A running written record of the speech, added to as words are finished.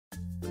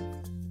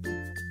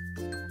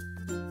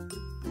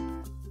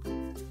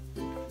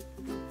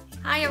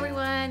Hi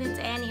everyone, it's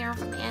Anne here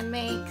from Anne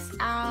Makes.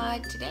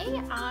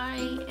 Today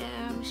I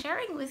am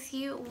sharing with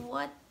you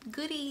what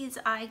goodies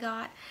I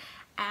got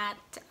at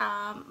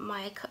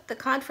the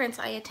conference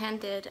I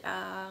attended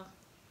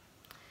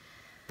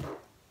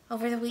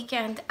over the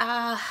weekend.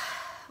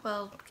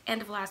 Well,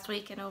 end of last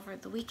week and over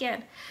the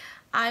weekend.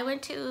 I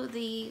went to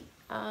the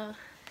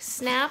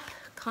SNAP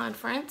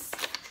conference.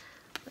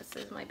 This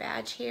is my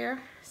badge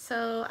here.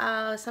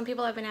 So some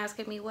people have been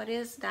asking me, what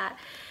is that?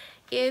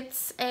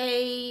 It's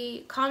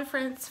a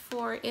conference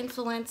for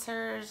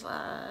influencers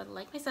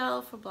like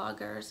myself, or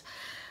bloggers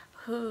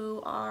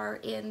who are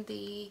in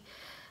the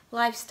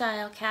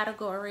lifestyle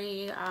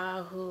category,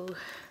 who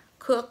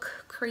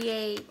cook,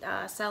 create,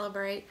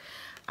 celebrate.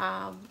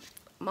 We're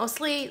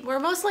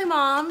mostly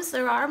moms.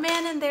 There are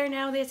men in there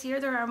now this year.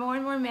 There are more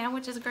and more men,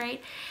 which is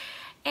great.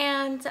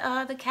 And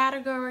the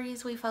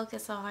categories we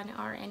focus on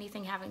are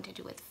anything having to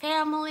do with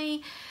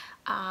family,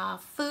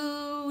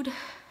 food,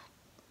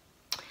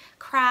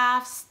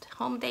 crafts,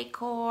 home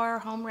decor,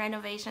 home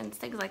renovations,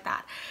 things like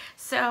that.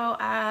 So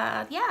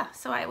yeah,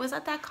 so I was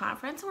at that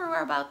conference. There were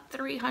about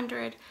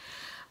 300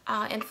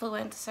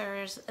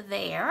 influencers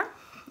there,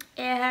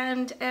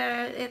 and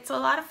it's a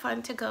lot of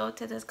fun to go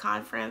to this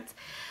conference.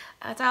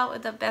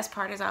 The best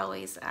part is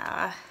always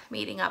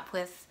meeting up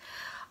with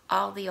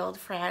all the old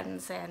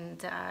friends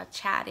and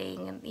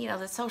chatting, and you know,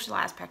 the social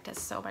aspect is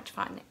so much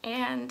fun.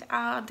 And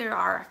there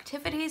are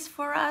activities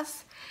for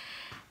us.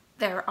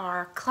 There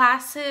are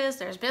classes,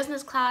 there's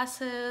business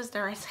classes,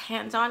 there's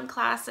hands-on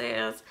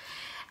classes,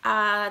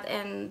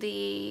 and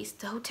the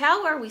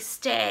hotel where we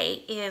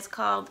stay is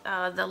called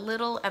the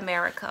Little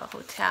America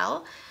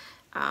Hotel.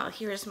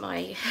 Here's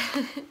my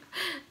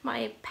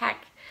my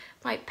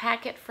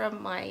packet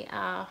from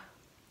my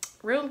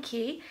room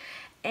key,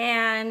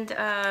 and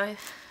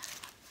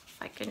if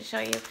I can show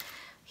you,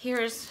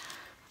 here's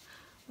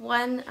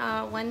one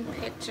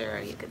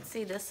picture. You can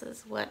see this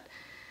is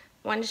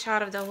one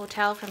shot of the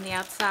hotel from the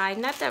outside.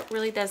 Not that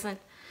really doesn't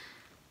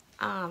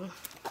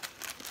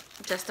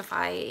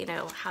justify, you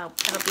know, how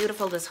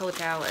beautiful this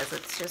hotel is.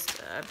 It's just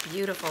a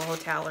beautiful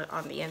hotel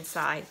on the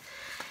inside,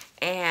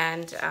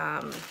 and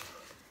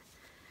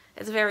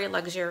it's very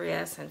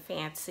luxurious and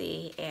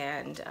fancy,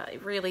 and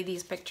really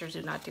these pictures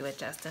do not do it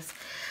justice.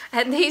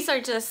 And these are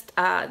just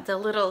the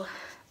little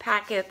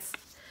packets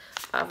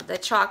of the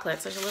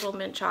chocolates. There's little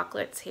mint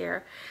chocolates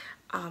here,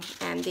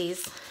 and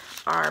these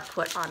are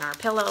put on our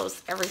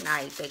pillows every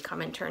night. They come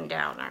and turn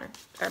down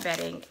our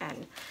bedding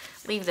and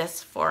leave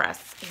this for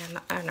us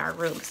in our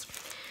rooms.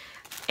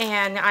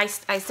 And I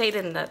stayed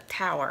in the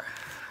tower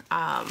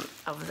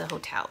of the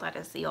hotel. That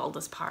is the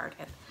oldest part,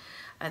 and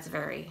it's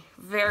very,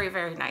 very,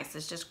 very nice.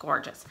 It's just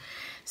gorgeous.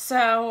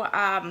 So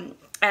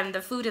and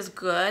the food is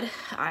good.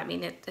 I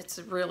mean, it's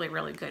really,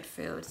 really good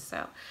food.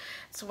 So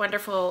it's a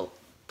wonderful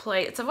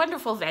place. It's a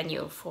wonderful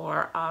venue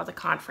for the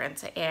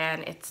conference,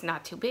 and it's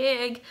not too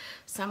big.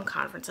 Some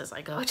conferences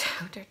I go to,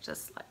 they're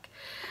just like,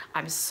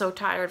 I'm so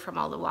tired from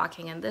all the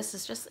walking, and this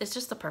is just, it's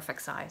just the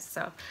perfect size.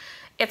 So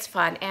it's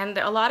fun, and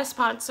a lot of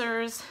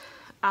sponsors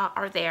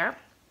are there.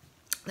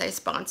 They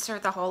sponsor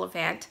the whole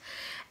event,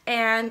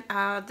 and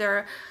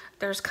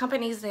there's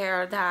companies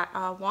there that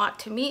want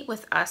to meet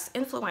with us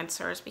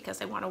influencers because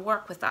they want to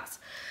work with us.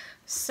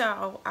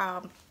 So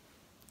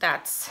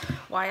that's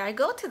why I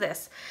go to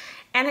this.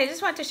 And I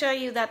just want to show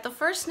you that the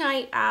first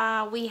night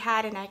we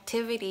had an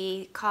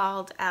activity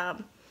called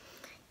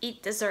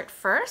Eat Dessert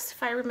First,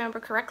 if I remember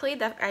correctly.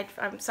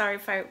 I'm sorry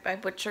if I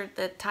butchered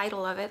the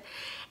title of it.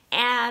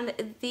 And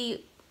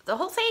the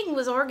whole thing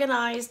was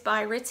organized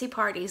by Ritzy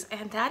Parties,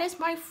 and that is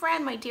my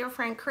friend, my dear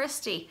friend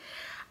Christy.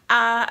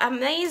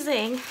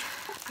 Amazing.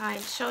 I'll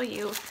show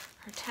you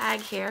her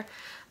tag here.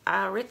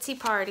 Ritzy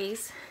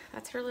Parties,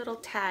 that's her little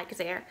tag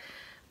there.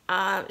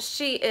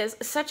 She is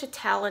such a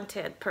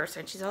talented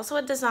person. She's also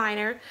a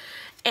designer,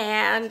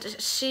 and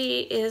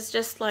she is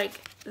just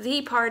like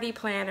the party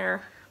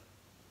planner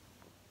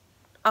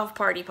of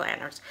party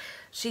planners.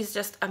 She's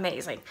just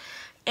amazing.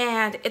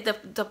 And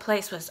the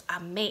place was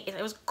amazing.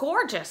 It was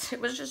gorgeous. It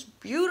was just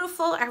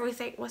beautiful.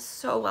 Everything was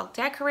so well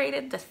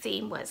decorated. The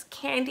theme was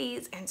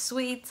candies and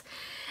sweets,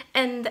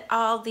 and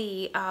all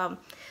the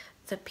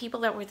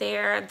people that were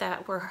there,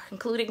 that were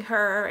including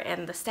her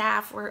and the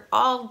staff, were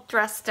all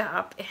dressed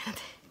up,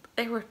 and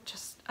they were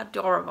just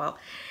adorable.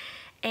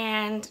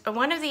 And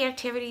one of the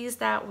activities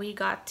that we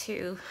got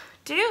to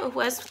do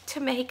was to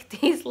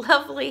make these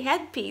lovely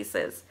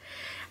headpieces.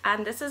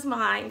 And this is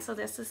mine, so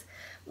this is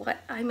what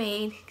I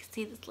made. You can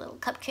see this little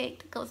cupcake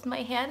that goes in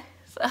my head.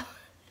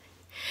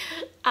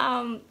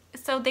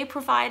 So they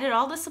provided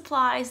all the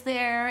supplies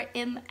there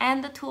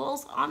and the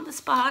tools on the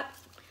spot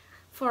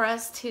for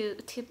us to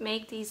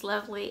make these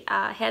lovely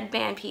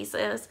headband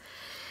pieces.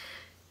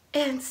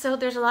 And so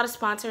there's a lot of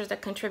sponsors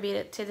that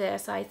contributed to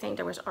this. I think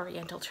there was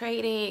Oriental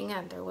Trading,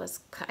 and there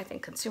was, I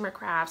think, Consumer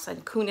Crafts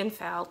and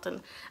Kuhnenfeld,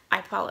 and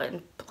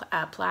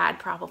Plaid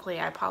probably.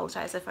 I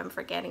apologize if I'm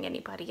forgetting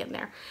anybody in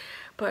there.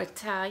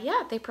 But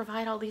yeah, they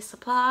provide all these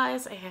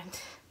supplies, and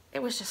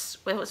it was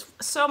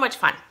so much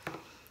fun.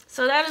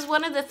 So that is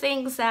one of the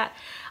things that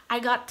I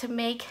got to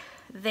make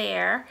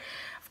there.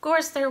 Of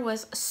course, there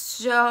was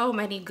so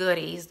many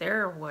goodies.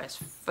 There was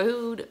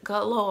food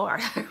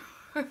galore.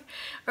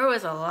 There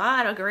was a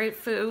lot of great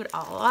food, a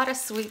lot of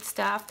sweet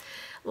stuff,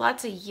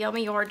 lots of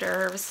yummy hors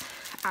d'oeuvres,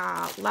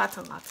 lots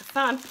and lots of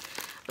fun.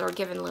 We were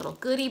given little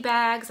goodie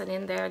bags, and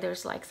in there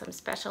there's like some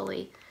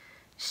specially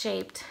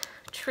shaped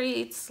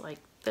treats like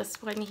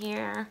this one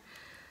here,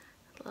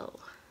 little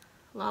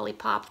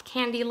lollipop,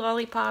 candy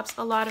lollipops,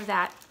 a lot of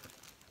that.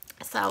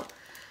 So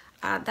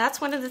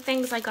that's one of the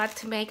things I got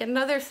to make.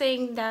 Another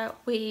thing that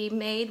we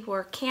made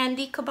were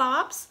candy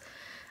kebabs.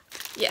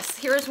 Yes,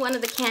 here's one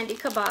of the candy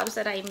kebabs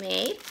that I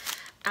made.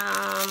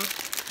 A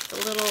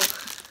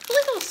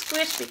little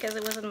squish because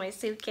it was in my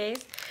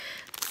suitcase.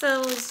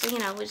 So, you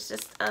know, it was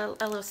just a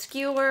little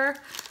skewer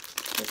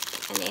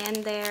with an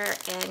end there,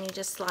 and you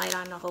just slide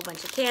on a whole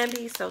bunch of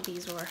candy. So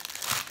these were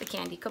the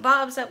candy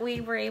kebabs that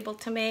we were able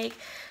to make.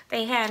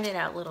 They handed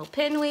out little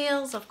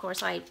pinwheels. Of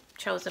course, I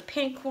chose a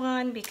pink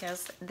one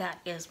because that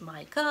is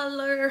my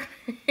color.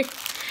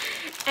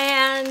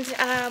 And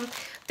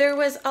there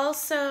was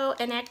also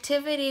an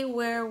activity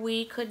where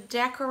we could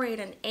decorate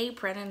an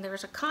apron, and there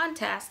was a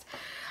contest.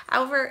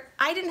 However,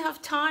 I didn't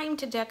have time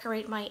to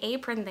decorate my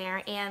apron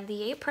there, and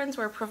the aprons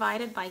were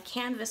provided by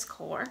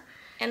Decor.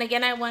 And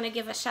again, I want to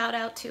give a shout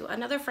out to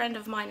another friend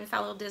of mine and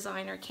fellow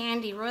designer,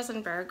 Candy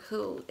Rosenberg,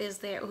 who was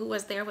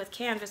there with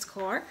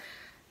Decor.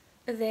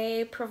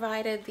 They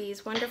provided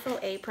these wonderful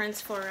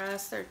aprons for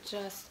us. They're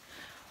just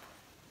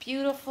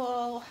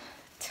beautiful,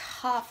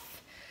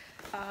 tough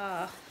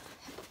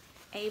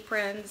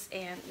aprons,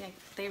 and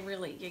they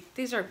really,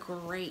 these are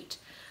great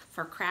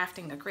for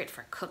crafting. They're great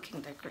for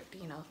cooking. They're great,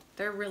 you know,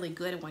 they're really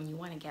good when you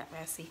want to get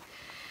messy.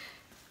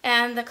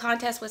 And the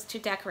contest was to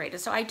decorate it.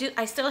 So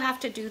I still have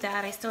to do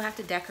that. I still have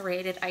to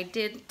decorate it. I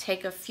did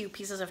take a few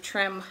pieces of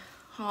trim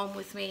home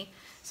with me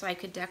so I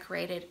could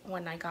decorate it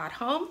when I got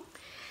home.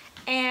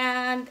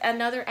 And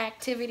another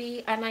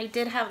activity, and I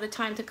did have the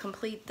time to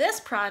complete this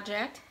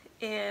project,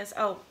 is,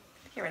 oh,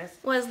 here it is,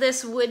 was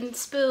this wooden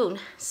spoon.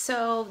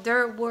 So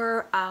there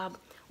were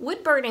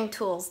wood burning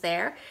tools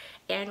there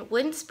and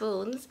wooden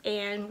spoons,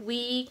 and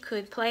we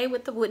could play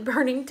with the wood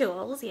burning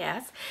tools.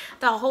 Yes,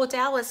 the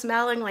hotel was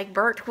smelling like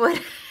burnt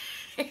wood.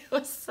 It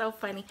was so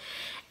funny.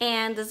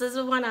 And this is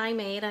the one I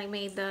made.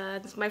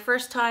 This is my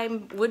first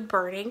time wood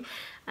burning,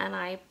 and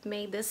I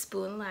made this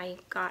spoon.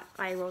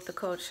 I wrote the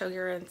code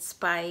sugar and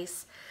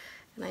spice,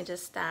 and I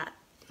just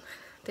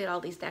did all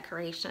these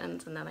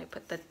decorations, and then I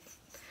put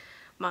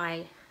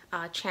my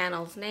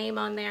channel's name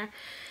on there.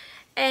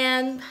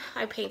 And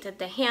I painted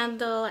the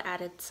handle,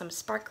 added some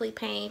sparkly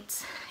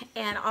paints,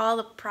 and all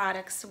the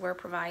products were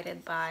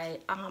provided by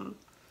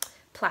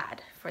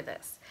Plaid for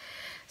this.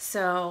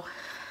 So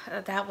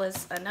that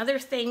was another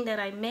thing that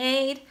I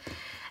made.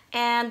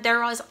 And there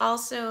was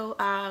also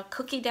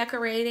cookie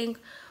decorating,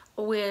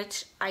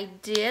 which I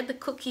did. The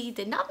cookie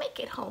did not make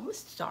it home,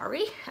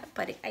 sorry,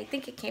 but I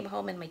think it came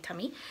home in my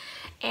tummy.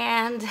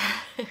 And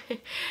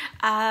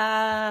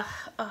oh,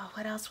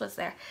 what else was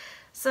there?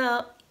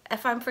 So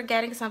if I'm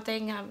forgetting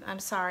something, I'm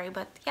sorry,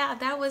 but yeah,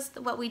 that was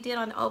what we did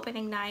on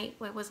opening night.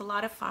 It was a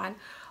lot of fun.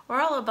 We're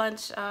all a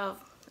bunch of,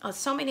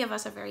 so many of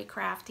us are very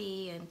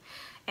crafty,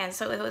 and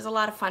so it was a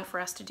lot of fun for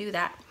us to do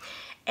that.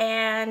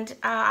 And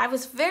I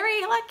was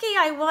very lucky.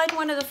 I won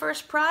one of the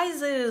first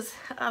prizes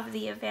of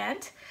the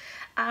event.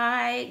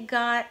 I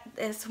got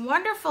this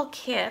wonderful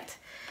kit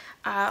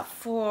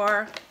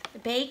for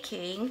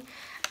baking,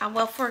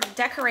 well, for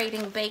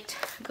decorating baked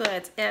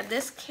goods. And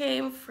this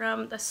came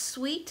from the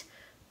Sweet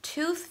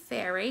Tooth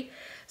Fairy.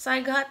 So I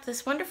got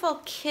this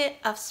wonderful kit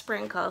of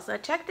sprinkles. Now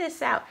check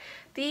this out.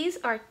 These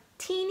are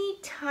teeny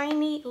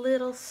tiny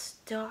little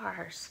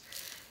stars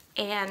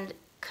and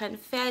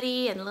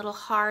confetti and little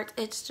hearts.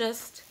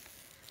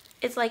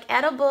 It's like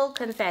edible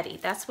confetti.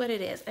 That's what it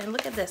is. And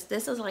look at this.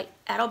 This is like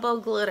edible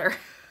glitter.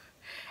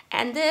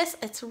 And this,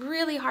 it's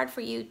really hard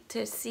for you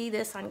to see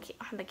this on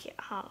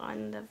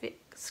the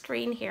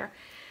screen here,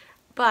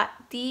 but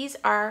these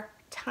are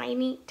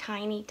tiny,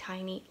 tiny,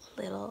 tiny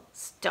little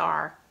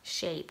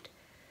star-shaped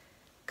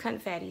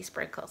confetti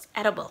sprinkles,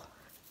 edible.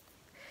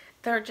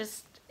 They're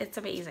just, it's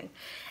amazing.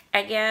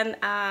 Again,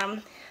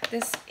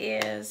 this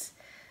is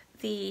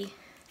the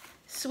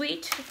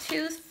Sweet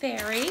Tooth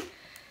Fairy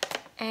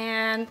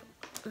and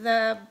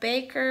the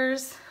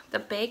Baker's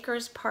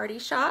Party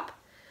Shop.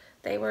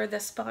 They were the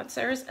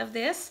sponsors of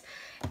this,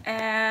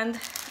 and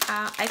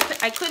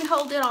I couldn't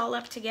hold it all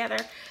up together.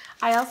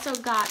 I also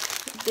got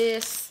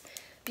this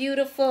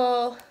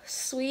beautiful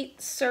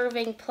sweet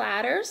serving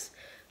platters.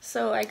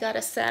 So I got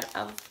a set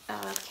of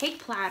cake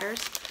platters,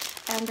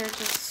 and they're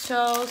just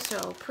so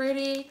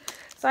pretty.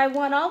 So I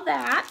won all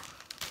that.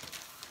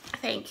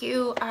 Thank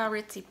you,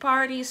 Ritzy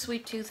Party,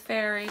 Sweet Tooth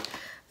Fairy,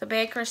 the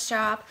Baker's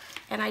Shop,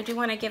 and I do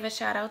want to give a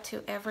shout out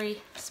to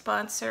every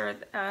sponsor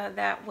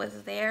that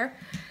was there.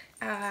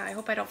 I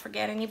hope I don't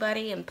forget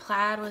anybody. And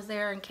Plaid was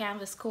there, and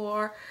Canvas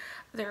Core.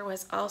 There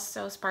was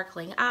also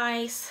Sparkling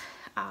Ice,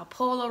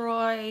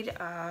 Polaroid.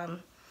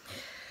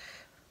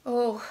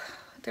 Oh,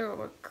 there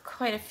were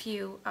quite a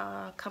few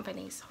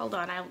companies. Hold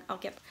on, I'll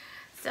get.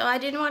 So I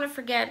didn't want to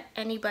forget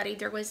anybody.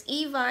 There was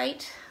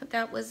Evite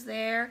that was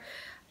there.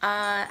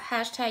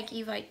 Hashtag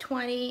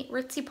Evite20.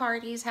 Ritzy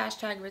Parties.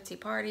 Hashtag Ritzy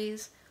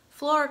Parties.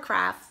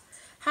 Floorcraft.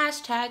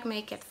 Hashtag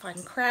Make It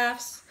Fun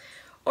Crafts.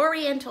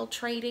 Oriental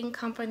Trading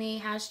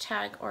Company.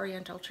 Hashtag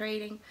Oriental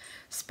Trading.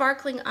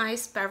 Sparkling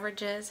Ice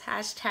Beverages.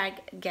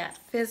 Hashtag Get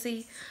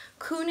Fizzy.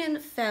 Kunin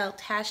Felt.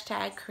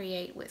 Hashtag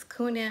Create with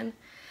Kunin.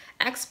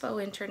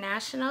 Expo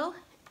International.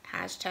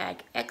 Hashtag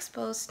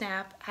Expo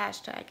Snap.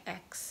 Hashtag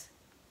X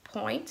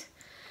Point.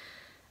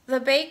 The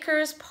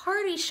Baker's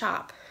Party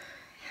Shop.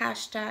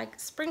 Hashtag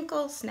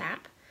Sprinkle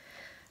Snap.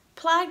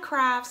 Plaid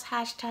Crafts.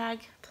 Hashtag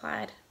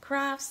Plaid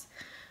Crafts.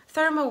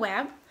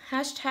 ThermoWeb.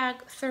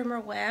 Hashtag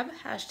ThermoWeb.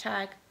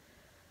 Hashtag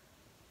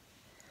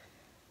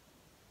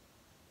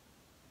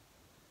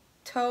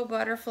Toe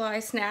Butterfly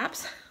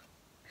Snaps.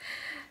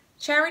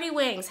 Charity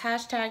Wings.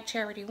 Hashtag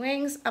Charity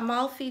Wings.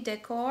 Amalfi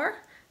Decor.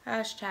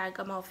 Hashtag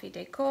Amalfi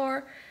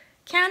Decor.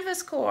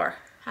 Canvas Core.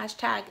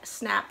 Hashtag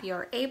Snap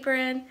Your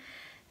Apron.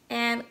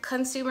 And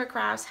Consumer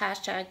Crafts.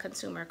 Hashtag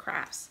Consumer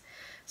Crafts.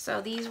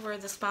 So these were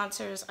the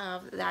sponsors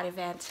of that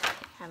event,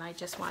 and I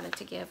just wanted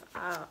to give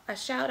a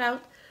shout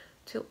out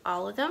to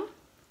all of them.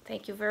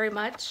 Thank you very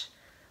much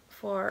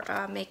for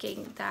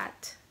making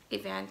that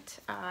event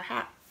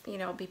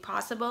be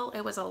possible.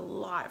 It was a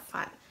lot of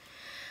fun.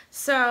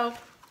 So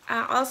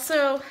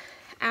also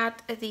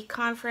at the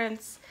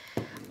conference,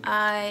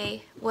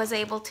 I was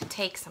able to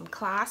take some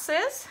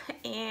classes,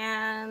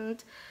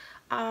 and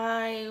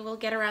I will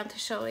get around to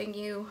showing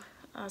you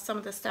some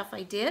of the stuff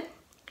I did.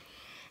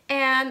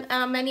 And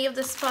many of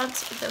the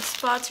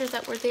sponsors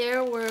that were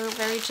there were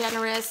very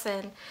generous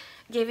and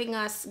giving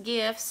us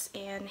gifts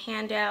and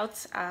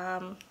handouts,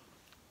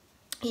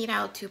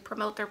 to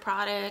promote their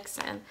products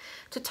and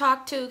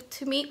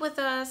to meet with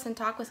us and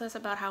talk with us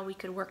about how we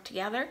could work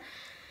together.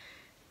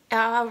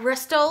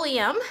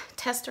 Rust-Oleum,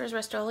 Testors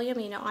Rust-Oleum,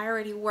 I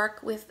already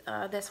work with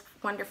this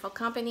wonderful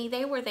company.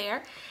 They were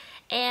there,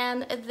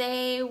 and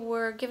they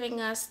were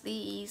giving us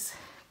these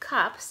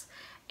cups,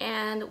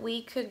 and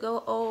we could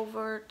go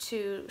over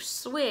to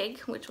Swig,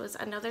 which was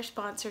another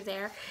sponsor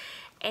there,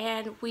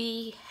 and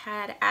we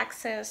had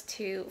access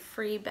to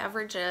free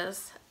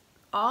beverages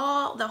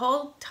the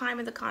whole time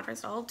of the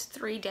conference, all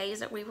 3 days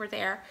that we were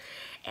there,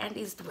 and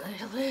these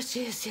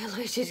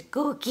delicious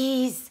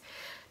cookies.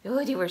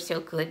 Oh, they were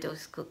so good,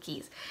 those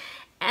cookies.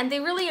 And they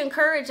really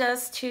encourage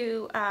us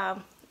to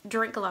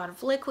drink a lot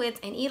of liquids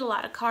and eat a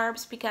lot of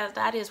carbs, because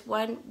that is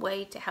one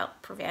way to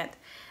help prevent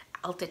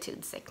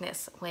altitude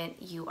sickness when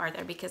you are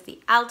there, because the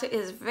altitude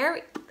is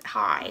very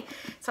high.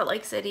 Salt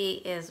Lake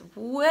City is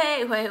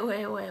way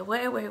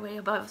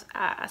above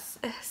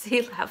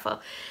sea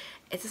level.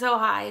 It's so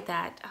high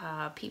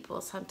that people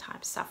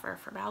sometimes suffer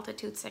from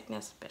altitude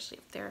sickness, especially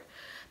if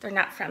they're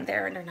not from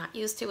there and they're not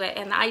used to it.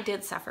 And I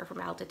did suffer from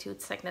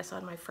altitude sickness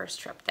on my first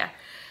trip there.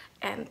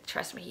 And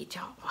trust me, you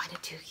don't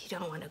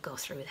want to go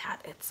through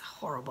that. It's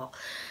horrible.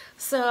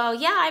 So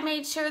yeah, I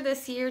made sure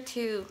this year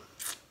to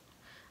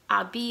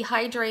be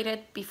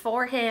hydrated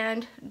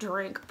beforehand,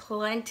 drink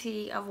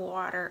plenty of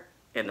water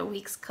in the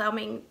weeks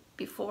coming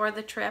before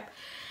the trip,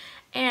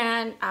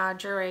 and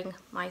during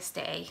my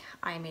stay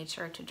I made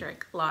sure to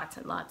drink lots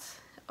and lots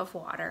of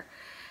water.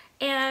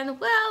 And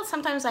well,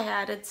 sometimes I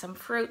added some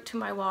fruit to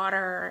my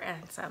water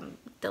and some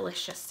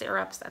delicious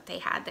syrups that they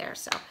had there,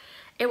 so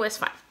it was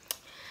fun.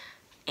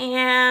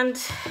 And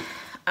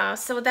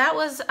so that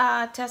was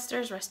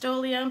Testors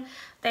Rust-Oleum.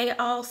 They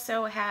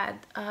also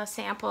had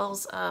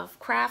samples of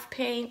craft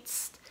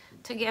paints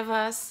to give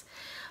us.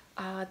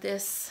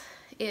 This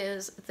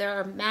is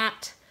their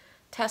matte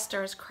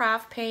Testors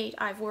craft paint.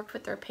 I've worked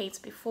with their paints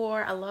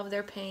before. I love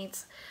their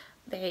paints.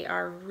 They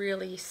are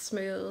really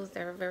smooth.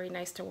 They're very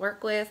nice to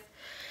work with.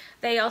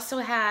 They also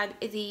had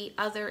the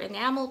other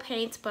enamel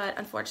paints, but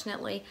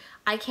unfortunately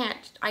I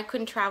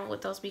couldn't travel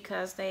with those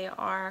because they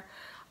are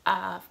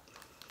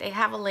they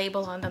have a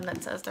label on them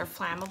that says they're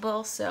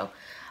flammable. So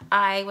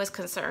I was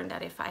concerned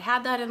that if I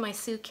had that in my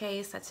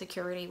suitcase, that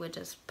security would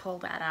just pull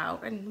that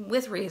out, and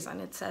with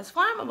reason. It says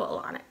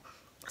flammable on it.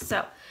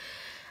 So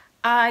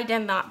I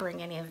did not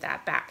bring any of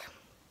that back.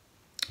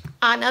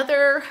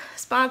 Another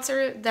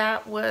sponsor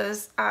that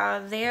was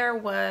there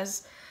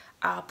was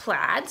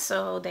Plaid.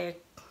 So they're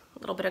a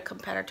little bit of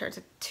competitor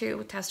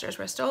to Testors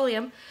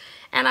Rust-Oleum.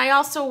 And I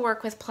also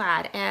work with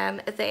Plaid,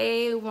 and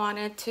they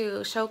wanted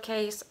to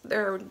showcase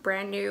their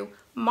brand new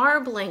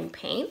marbling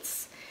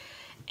paints.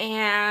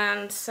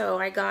 And so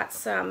I got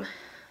some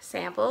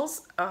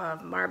samples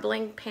of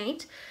marbling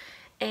paint,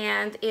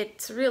 and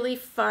it's really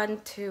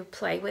fun to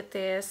play with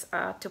this,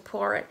 to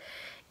pour it.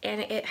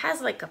 And it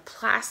has like a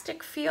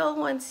plastic feel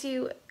once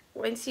you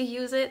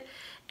use it,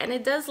 and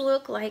it does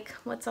look like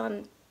what's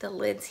on the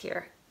lids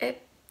here.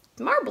 It's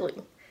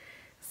marbling.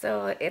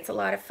 So it's a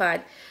lot of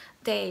fun.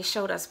 They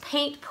showed us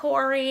paint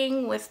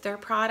pouring with their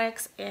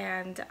products,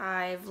 and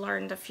I've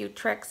learned a few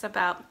tricks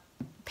about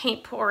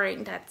paint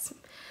pouring that's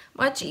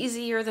much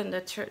easier than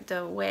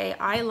the way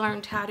I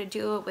learned how to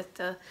do it with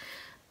the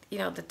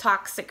the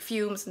toxic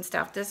fumes and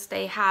stuff.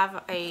 They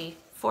have a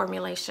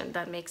formulation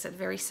that makes it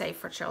very safe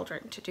for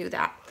children to do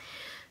that.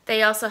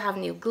 They also have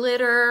new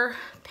glitter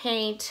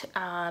paint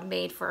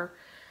made for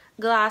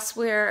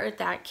glassware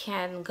that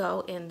can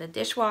go in the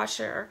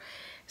dishwasher.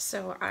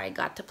 So I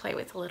got to play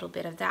with a little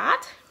bit of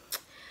that.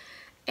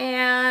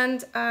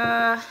 And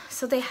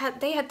so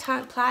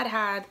Plaid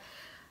had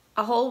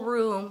a whole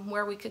room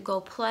where we could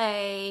go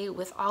play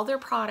with all their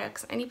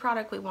products, any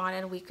product we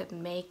wanted. We could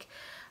make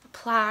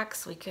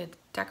plaques, we could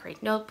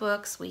decorate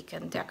notebooks, we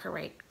can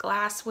decorate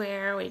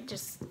glassware.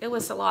 It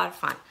was a lot of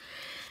fun.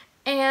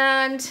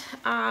 And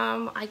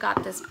I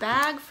got this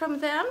bag from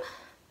them.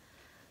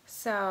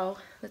 So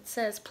it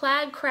says,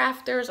 Plaid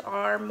crafters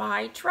are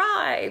my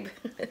tribe.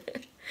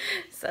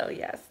 So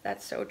yes,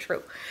 that's so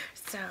true.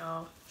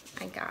 So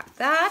I got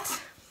that.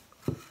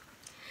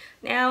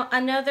 Now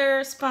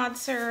another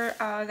sponsor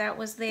that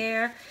was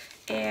there,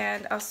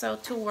 and also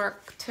to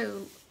work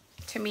to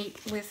meet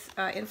with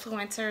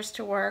influencers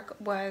to work,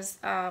 was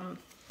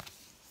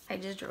I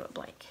just drew a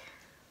blank.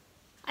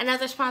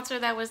 Another sponsor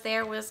that was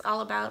there was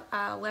all about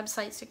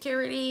website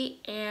security,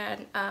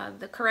 and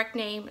the correct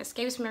name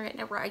escapes me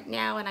right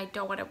now, and I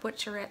don't want to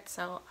butcher it,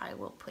 so I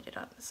will put it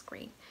on the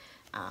screen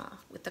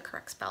with the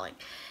correct spelling.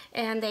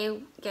 And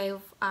they gave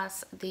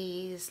us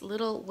these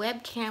little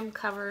webcam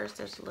covers.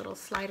 There's a little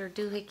slider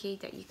doohickey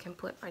that you can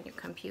put on your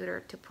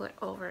computer to put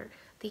over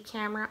the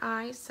camera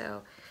eyes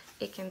so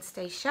it can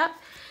stay shut.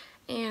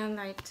 And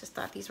I just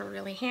thought these were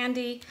really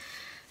handy.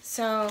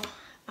 So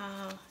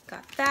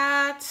got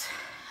that.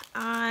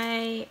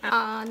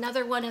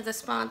 Another one of the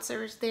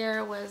sponsors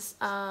there was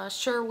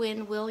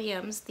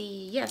Sherwin-Williams,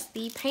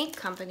 the paint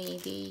company,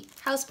 the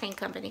house paint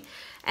company,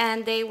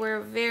 and they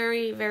were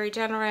very, very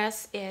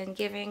generous in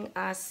giving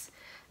us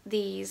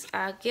these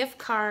gift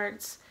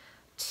cards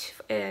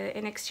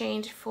in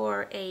exchange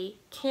for a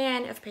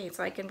can of paint.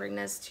 So I can bring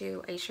this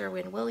to a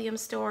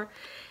Sherwin-Williams store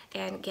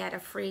and get a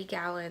free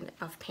gallon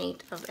of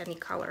paint of any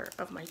color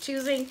of my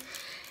choosing.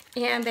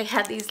 And they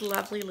had these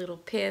lovely little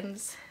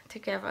pins to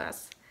give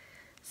us.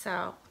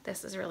 So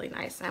this is really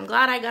nice. I'm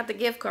glad I got the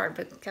gift card,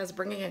 because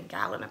bringing a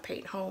gallon of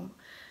paint home,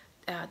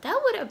 that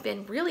would have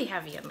been really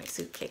heavy in my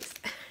suitcase.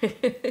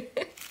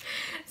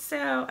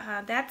 So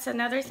that's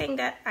another thing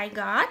that I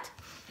got.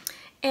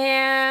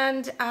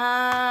 And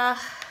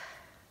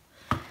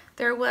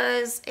there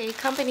was a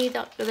company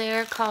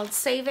there called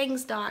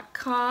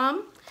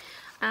savings.com.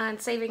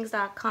 And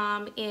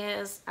savings.com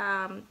is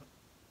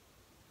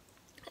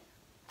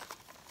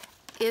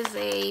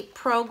a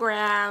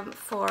program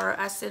for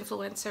us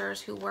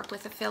influencers who work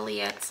with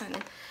affiliates,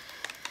 and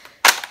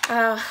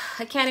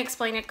I can't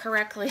explain it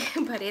correctly,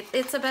 but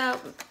it's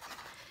about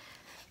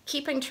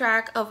keeping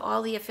track of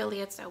all the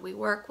affiliates that we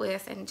work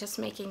with and just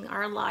making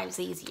our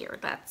lives easier.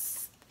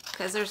 That's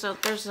because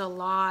there's a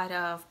lot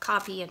of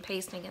copy and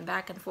pasting and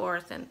back and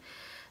forth and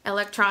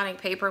electronic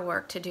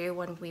paperwork to do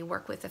when we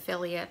work with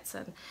affiliates,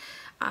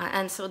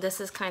 and so this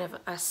is kind of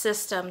a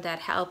system that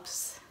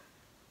helps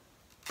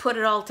put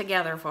it all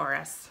together for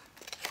us.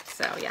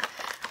 So yeah,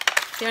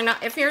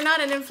 if you're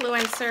not an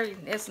influencer,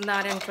 it's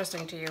not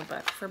interesting to you,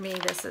 but for me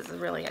this is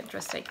really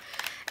interesting.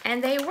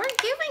 And they were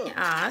giving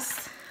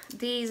us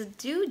these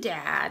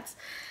doodads,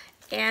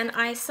 and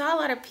I saw a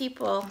lot of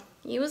people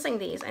using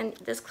these, and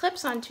this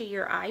clips onto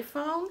your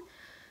iPhone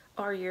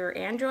or your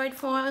Android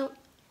phone,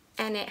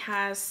 and it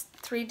has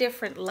 3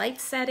 different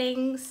light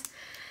settings,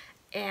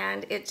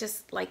 and it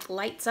just like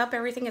lights up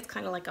everything. It's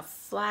kind of like a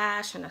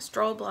flash and a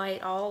strobe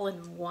light all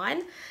in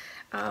one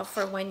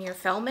for when you're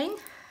filming.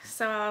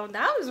 So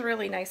that was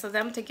really nice of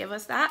them to give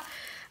us that.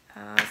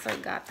 So I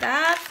got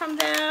that from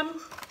them.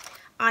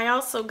 I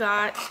also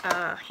got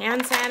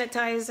hand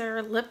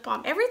sanitizer, lip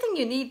balm, everything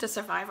you need to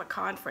survive a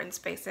conference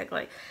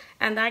basically.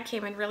 And that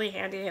came in really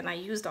handy, and I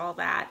used all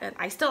that. And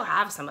I still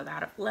have some of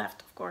that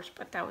left, of course,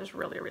 but that was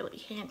really, really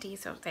handy.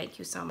 So thank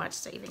you so much,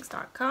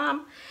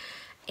 savings.com.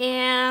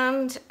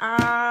 And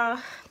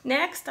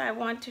next I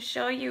want to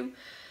show you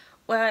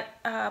what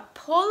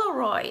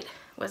Polaroid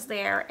was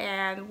there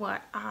and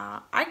what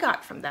I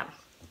got from them.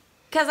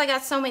 Because I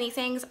got so many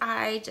things,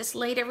 I just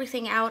laid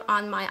everything out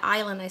on my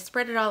island. I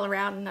spread it all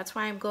around, and that's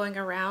why I'm going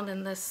around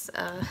in this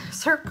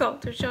circle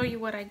to show you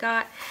what I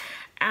got.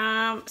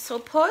 So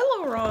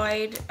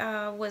Polaroid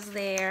was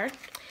there,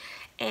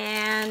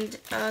 and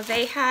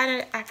they had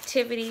an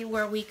activity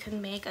where we could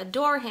make a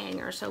door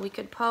hanger, so we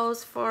could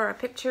pose for a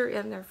picture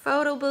in their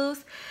photo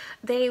booth.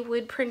 They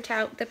would print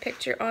out the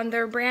picture on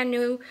their brand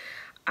new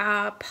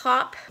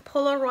Pop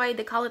Polaroid.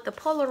 They call it the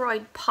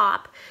Polaroid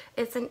Pop.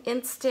 It's an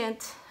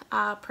instant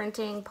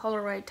printing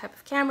Polaroid type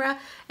of camera.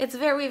 It's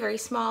very, very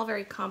small,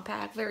 very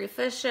compact, very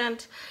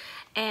efficient,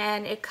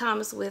 and it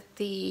comes with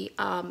the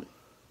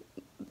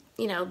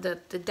you know, the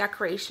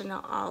decoration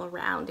all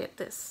around it,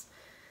 this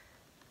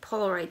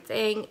Polaroid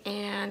thing,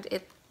 and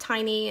it's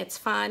tiny, it's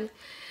fun.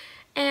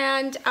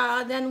 And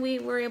then we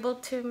were able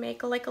to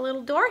make like a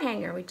little door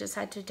hanger. We just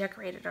had to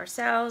decorate it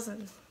ourselves,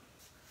 and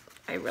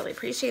I really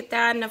appreciate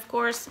that. And of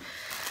course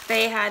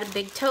they had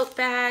big tote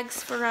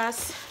bags for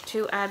us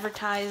to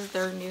advertise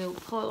their new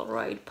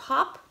Polaroid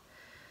Pop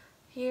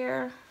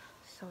here.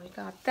 So we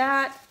got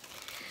that.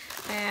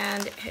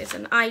 and it's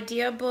an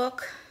idea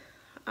book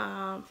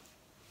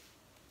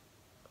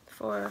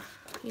for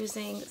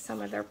using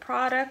some of their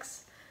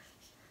products.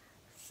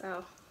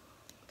 So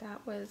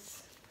that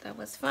was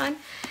fun.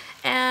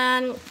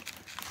 And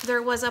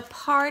there was a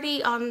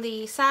party on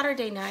the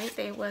Saturday night.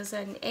 There was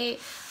an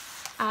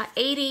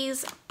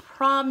 80s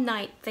prom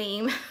night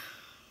theme.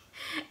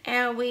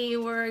 And we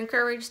were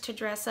encouraged to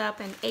dress up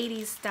in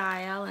 80s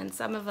style, and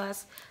some of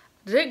us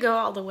did go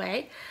all the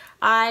way.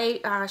 I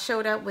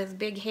showed up with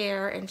big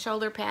hair and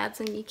shoulder pads,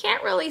 and you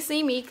can't really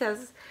see me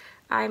because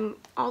I'm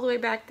all the way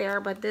back there,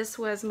 but this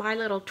was my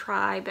little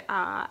tribe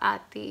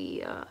at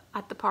the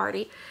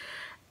party.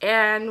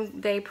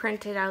 And they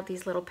printed out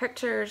these little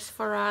pictures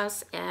for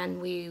us,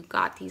 and we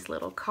got these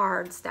little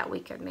cards that we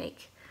could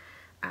make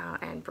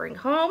and bring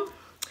home.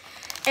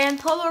 And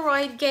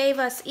Polaroid gave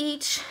us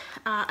each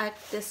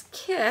this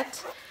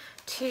kit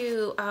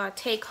to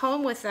take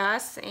home with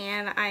us,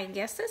 and I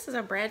guess this is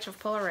a branch of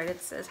Polaroid.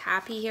 It says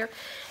happy here,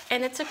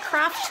 and it's a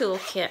craft tool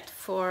kit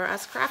for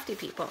us crafty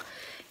people.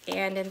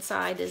 And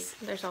inside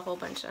there's a whole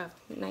bunch of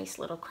nice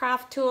little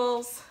craft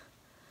tools.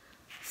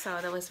 So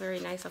that was very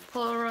nice of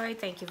Polaroid.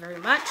 Thank you very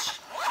much.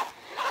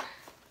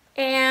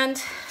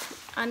 And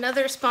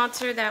another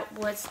sponsor that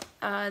was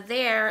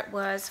there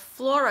was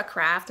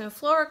FloraCraft, and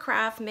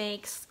FloraCraft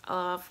makes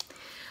all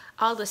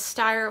the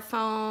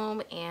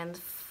styrofoam and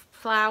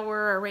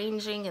flower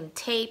arranging and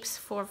tapes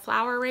for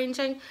flower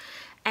arranging.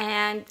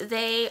 And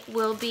they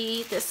will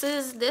be, this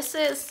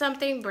is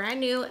something brand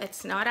new.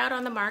 It's not out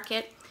on the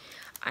market.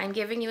 I'm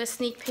giving you a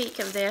sneak peek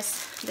of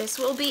this. This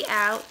will be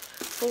out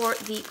for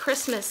the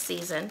Christmas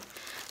season.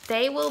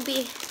 They will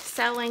be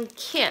selling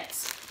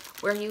kits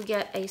where you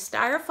get a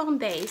styrofoam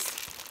base.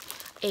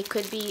 It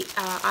could be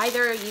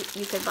either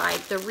you could buy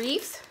the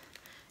wreath,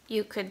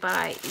 you could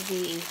buy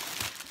the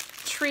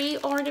tree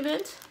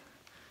ornament,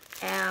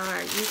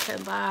 and you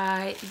can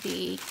buy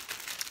the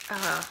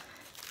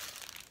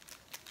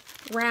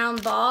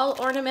round ball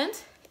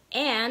ornament,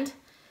 and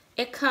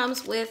it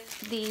comes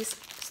with these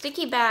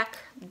sticky back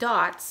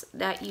dots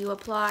that you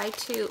apply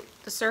to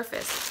the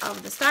surface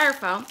of the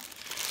styrofoam,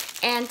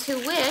 and to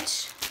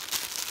which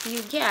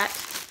you get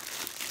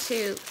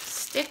to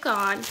stick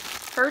on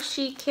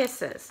Hershey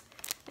Kisses,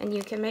 and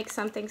you can make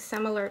something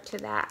similar to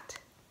that.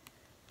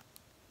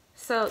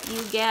 So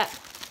you get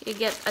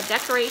a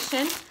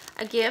decoration,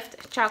 a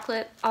gift,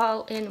 chocolate,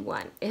 all in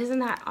one. Isn't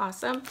that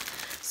awesome?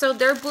 So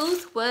their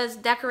booth was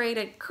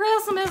decorated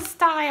Christmas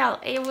style.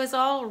 It was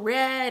all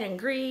red and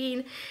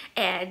green,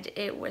 and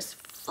it was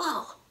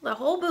full. The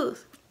whole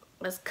booth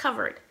was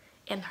covered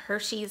in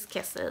Hershey's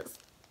Kisses.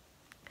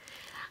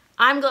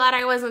 I'm glad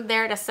I wasn't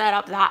there to set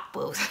up that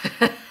booth.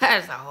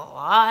 There's a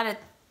lot of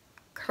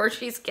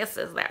Hershey's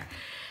Kisses there.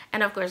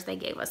 And of course they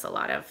gave us a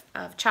lot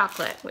of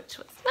chocolate, which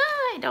was,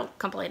 I don't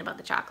complain about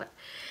the chocolate.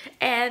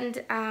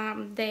 And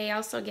they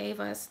also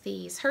gave us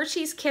these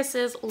Hershey's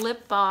Kisses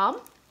lip balm.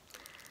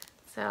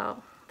 So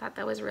I thought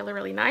that was really,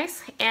 really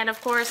nice. And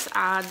of course,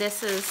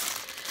 this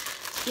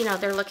is, you know,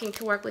 they're looking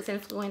to work with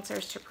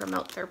influencers to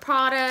promote their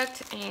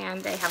product,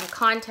 and they have a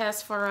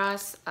contest for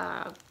us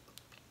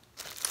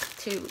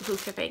to who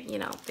can make, you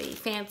know, the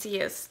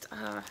fanciest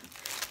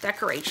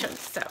decorations.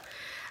 So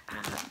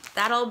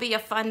that'll be a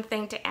fun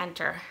thing to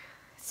enter.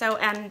 So,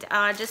 and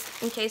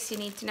just in case you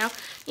need to know,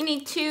 you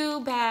need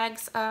 2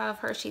 bags of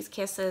Hershey's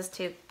Kisses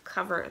to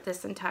cover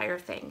this entire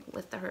thing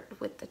with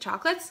the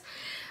chocolates.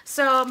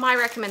 So my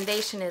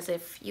recommendation is,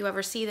 if you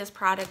ever see this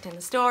product in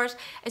the stores,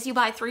 is you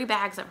buy 3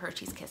 bags of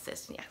Hershey's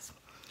Kisses. Yes,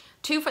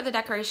 2 for the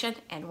decoration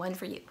and 1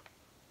 for you.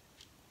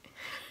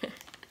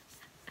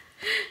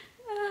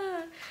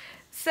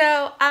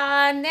 So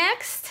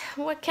next,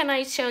 what can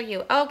I show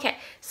you? Okay,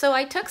 so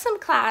I took some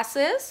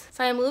classes.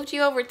 So I moved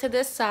you over to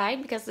this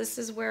side because this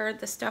is where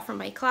the stuff from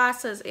my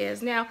classes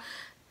is. Now,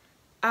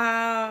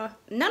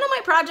 none of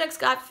my projects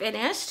got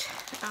finished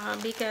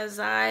because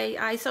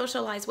I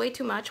socialize way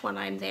too much when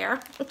I'm there.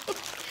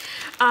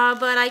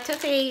 But I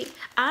took a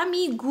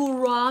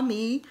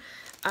amigurumi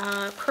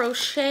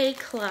crochet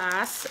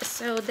class.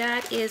 So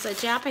that is a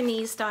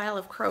Japanese style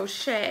of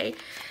crochet.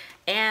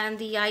 And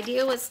the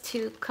idea was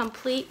to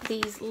complete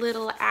these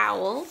little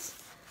owls.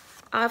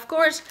 Of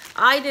course,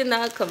 I did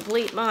not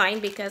complete mine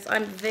because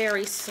I'm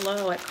very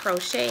slow at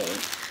crocheting.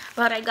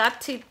 But I got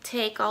to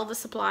take all the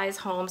supplies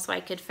home so I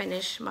could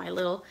finish my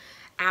little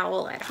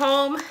owl at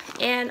home.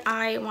 And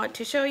I want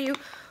to show you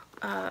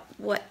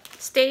what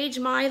stage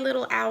my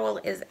little owl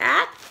is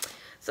at.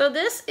 So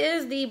this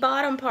is the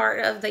bottom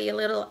part of the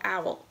little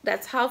owl.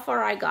 That's how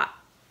far I got.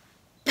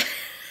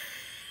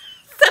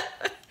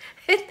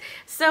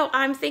 So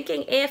I'm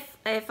thinking if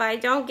I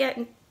don't get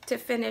to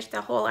finish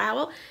the whole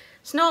owl,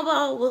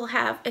 Snowball will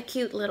have a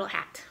cute little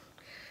hat.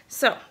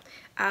 So,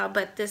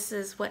 but this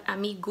is what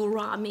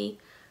amigurumi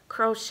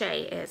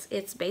crochet is.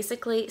 It's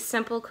basically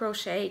simple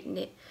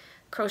crocheted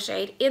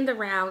in the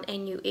round,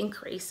 and you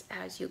increase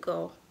as you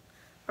go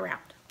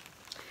around.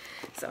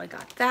 So I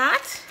got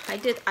that. I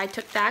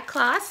took that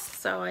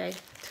class to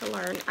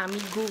learn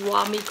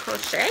amigurumi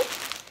crochet.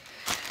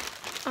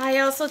 I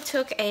also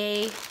took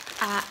a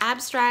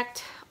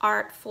abstract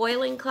art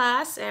foiling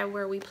class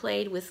where we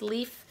played with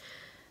leaf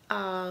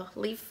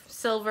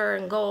silver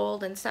and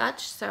gold and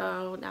such.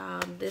 So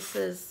this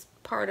is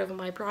part of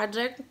my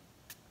project.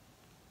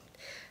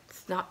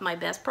 It's not my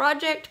best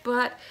project,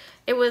 but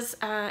it was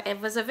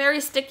a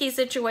very sticky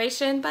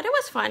situation, but it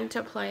was fun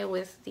to play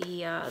with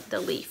the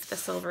leaf, the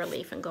silver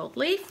leaf and gold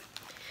leaf.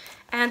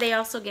 And they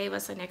also gave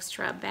us an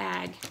extra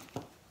bag,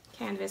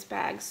 canvas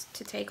bags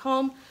to take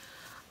home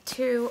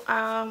to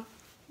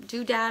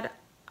doodad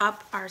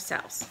up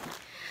ourselves.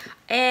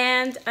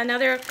 And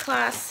another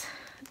class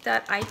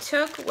that I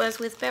took was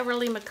with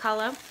Beverly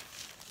McCullough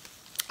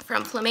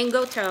from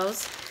Flamingo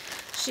Toes.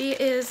 She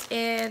is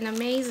an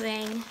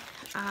amazing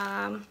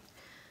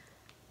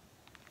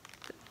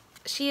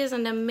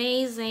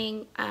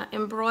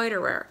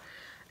embroiderer.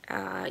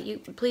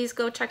 Please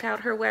go check out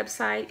her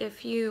website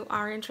if you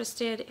are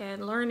interested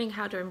in learning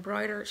how to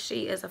embroider.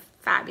 She is a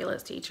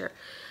fabulous teacher.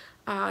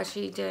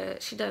 She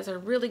does a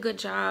really good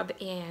job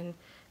in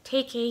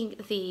taking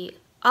the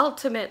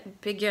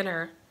ultimate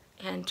beginner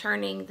and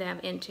turning them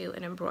into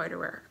an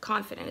embroiderer,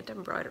 confident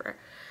embroiderer.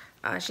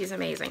 She's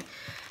amazing.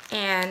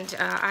 And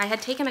I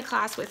had taken a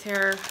class with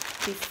her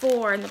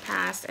before in the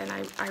past, and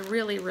I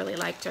really, really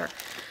liked her.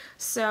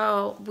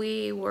 So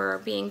we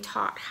were being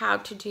taught how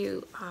to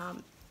do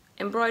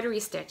embroidery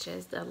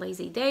stitches, the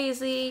Lazy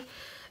Daisy,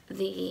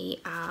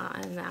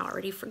 and I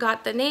already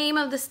forgot the name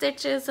of the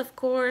stitches, of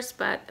course,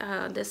 but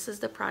this is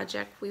the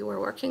project we were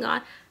working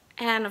on.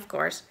 And of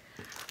course,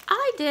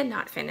 I did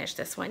not finish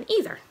this one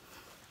either.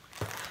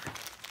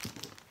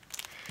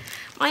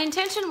 My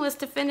intention was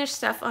to finish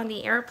stuff on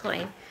the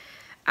airplane,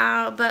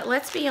 but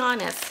let's be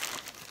honest,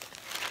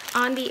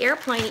 on the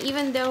airplane,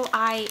 even though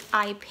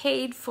I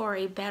paid for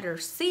a better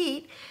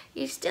seat,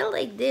 you're still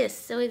like this,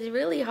 so it's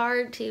really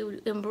hard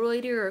to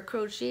embroider or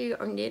crochet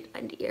or knit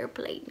on the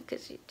airplane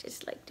because it's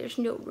just like there's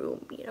no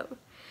room, you know.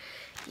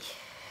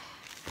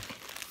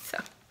 So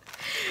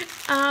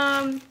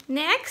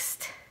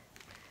next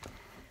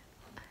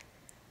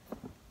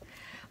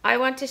I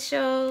want to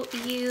show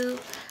you,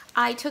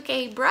 I took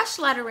a brush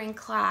lettering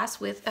class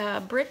with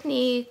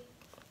Brittany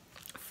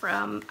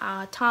from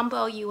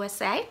Tombow,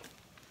 USA.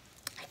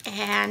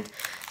 And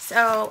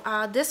so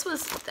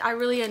I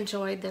really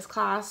enjoyed this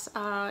class.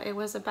 It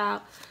was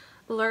about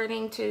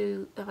learning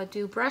to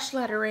do brush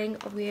lettering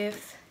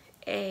with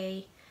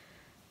a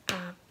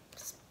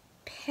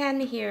pen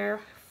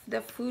here,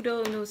 the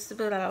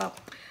Fudo,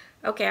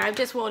 okay, I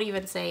just won't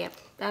even say it.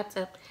 That's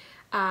a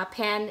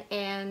pen,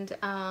 and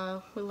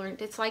we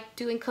learned it's like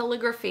doing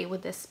calligraphy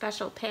with this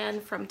special pen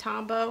from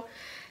Tombow,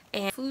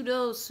 and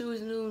Fudo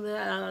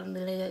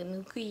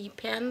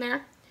pen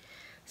there.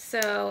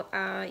 So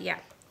yeah,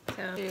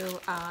 so to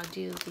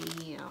do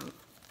the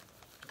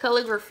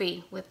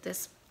calligraphy with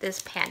this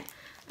pen,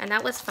 and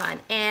that was fun.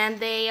 And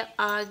they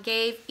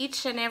gave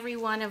each and every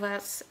one of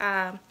us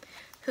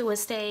who was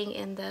staying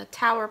in the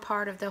tower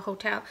part of the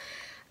hotel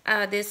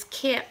this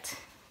kit.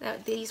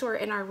 These were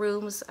in our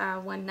rooms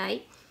one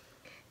night,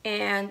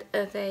 and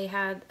they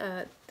had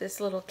this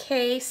little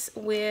case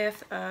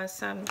with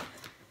some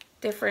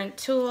different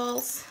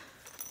tools,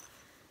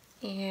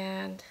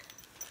 and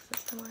is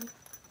this the one?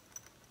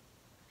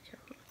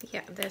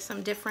 Yeah, there's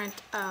some different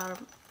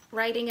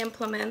writing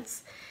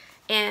implements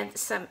and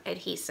some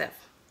adhesive.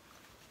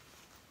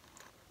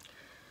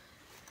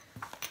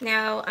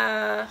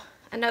 Now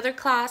another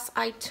class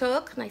I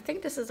took, and I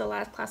think this is the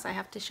last class I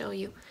have to show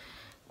you,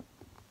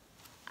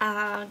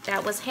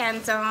 that was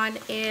hands-on,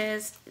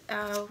 is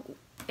a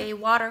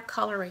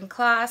watercoloring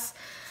class.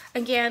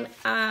 Again,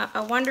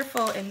 a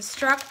wonderful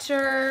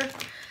instructor,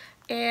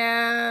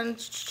 and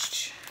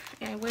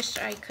I wish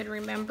I could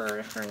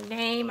remember her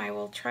name. I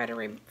will try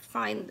to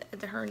find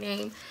her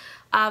name.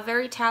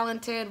 Very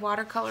talented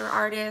watercolor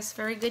artist,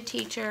 very good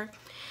teacher.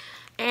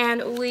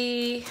 And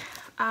we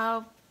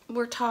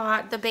were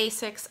taught the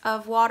basics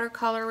of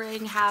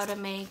watercoloring, how to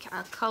make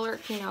a color,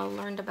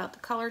 learned about the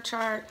color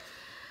chart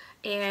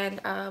and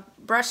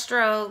brush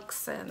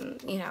strokes, and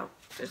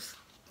just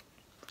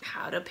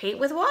how to paint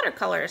with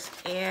watercolors.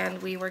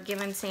 And we were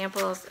given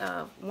samples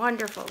of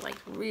wonderful, like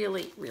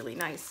really, really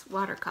nice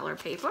watercolor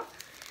paper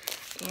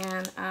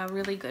and a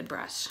really good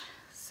brush.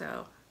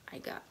 So I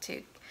got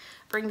to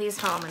bring these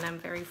home, and I'm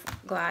very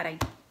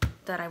glad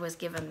that I was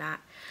given that.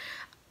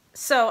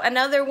 So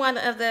another one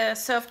of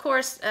so of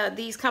course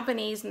these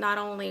companies not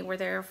only were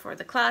there for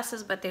the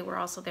classes, but they were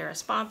also there as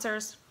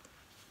sponsors.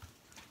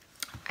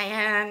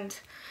 And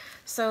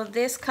so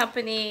this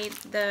company,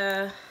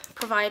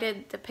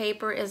 provided the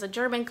paper, is a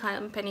German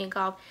company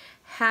called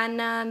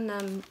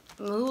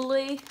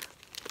Hananamuli.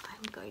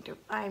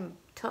 I'm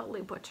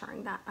totally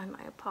butchering that, and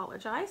I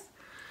apologize.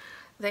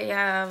 They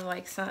have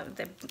like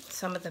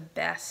some of the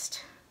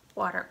best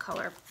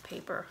watercolor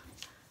paper,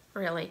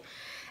 really.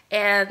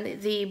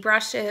 And the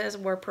brushes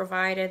were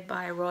provided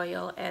by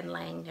Royal and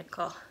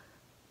Langnickel.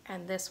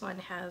 And this one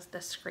has the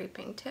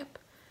scraping tip,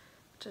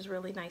 which is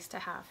really nice to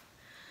have.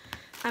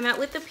 I met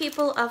with the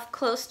people of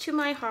Close to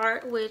My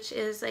Heart, which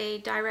is a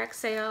direct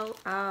sale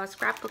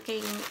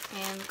scrapbooking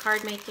and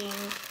card making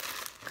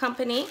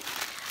company.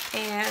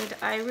 and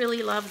I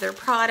really love their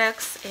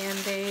products, and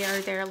they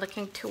are there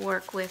looking to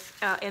work with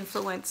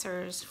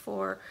influencers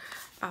for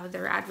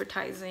their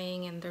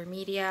advertising and their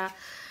media.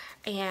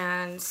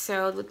 And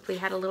so we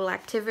had a little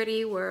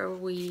activity where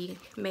we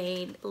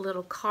made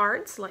little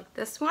cards like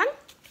this one,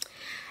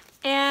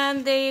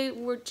 and they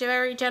were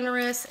very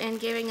generous in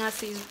giving us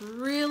these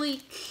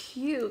really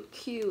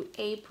cute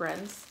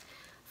aprons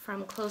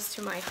from close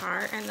to my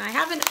heart, and I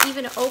haven't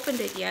even opened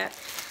it yet.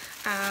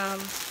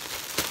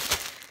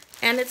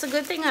 And it's a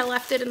good thing I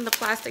left it in the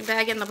plastic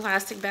bag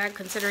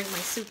considering my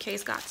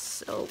suitcase got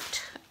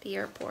soaked at the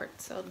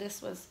airport. So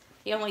this was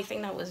the only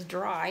thing that was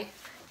dry.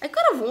 I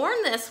could have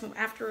worn this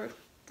after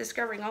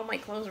discovering all my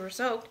clothes were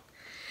soaked.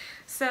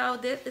 So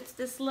it's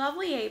this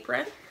lovely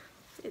apron.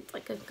 It's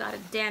like it's got a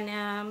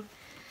denim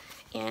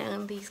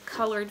and these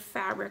colored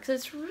fabrics.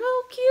 It's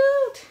real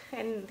cute.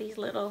 And these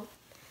little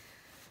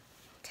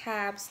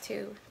tabs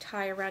to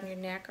tie around your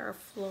neck are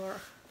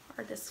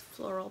this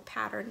floral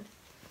patterned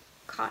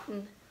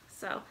cotton.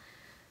 So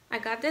I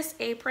got this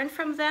apron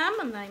from them,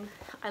 and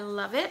I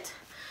love it.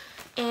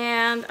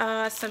 And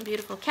some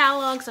beautiful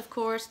catalogs, of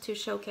course, to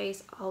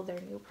showcase all their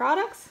new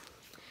products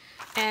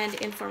and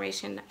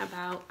information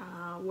about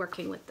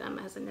working with them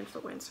as an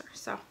influencer.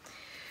 So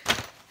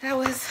that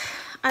was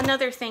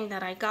another thing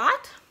that I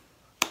got.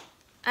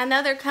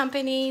 Another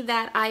company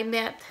that I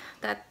met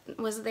that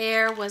was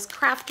there was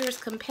Crafter's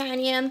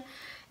Companion,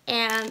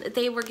 and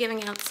they were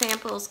giving out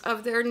samples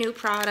of their new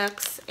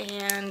products,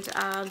 and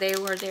they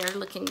were there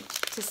looking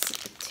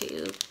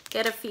to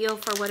get a feel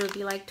for what it would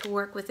be like to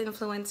work with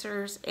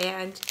influencers.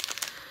 And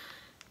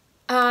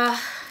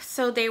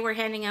so they were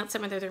handing out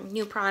some of their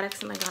new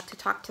products, and I got to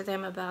talk to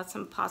them about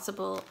some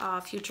possible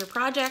future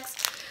projects,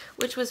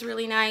 which was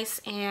really nice.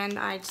 And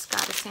I just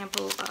got a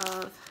sample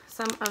of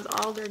some of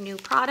all their new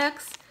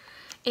products,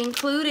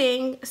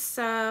 including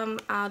some,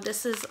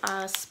 this is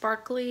a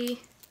sparkly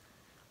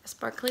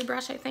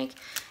brush, I think,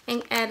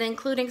 and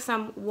including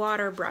some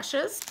water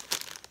brushes.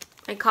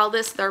 I call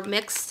this their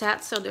mixed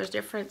set, so there's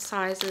different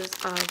sizes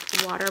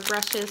of water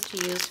brushes to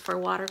use for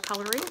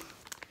watercoloring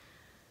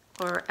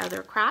or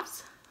other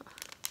crafts.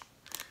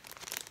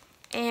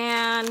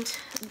 And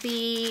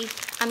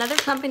another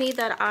company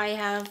that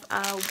I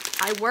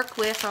work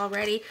with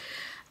already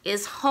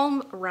is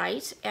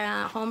HomeRite.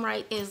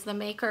 HomeRite is the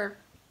maker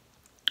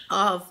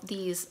of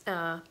these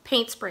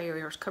paint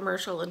sprayers,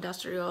 commercial,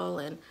 industrial,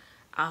 and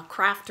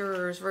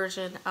crafters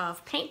version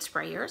of paint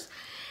sprayers.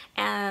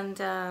 And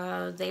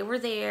they were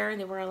there, and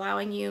they were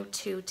allowing you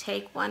to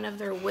take one of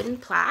their wooden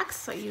plaques.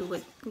 So you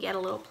would get a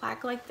little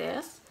plaque like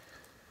this,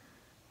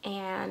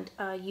 and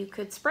you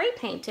could spray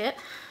paint it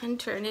and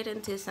turn it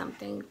into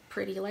something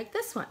pretty like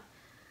this one.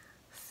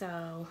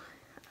 So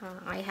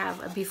I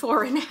have a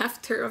before and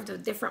after of the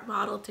different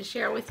model to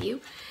share with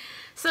you.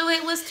 So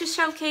it was to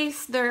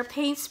showcase their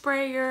paint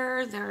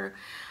sprayer, their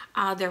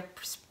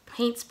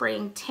paint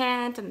spraying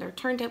tent, and their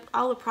turntable,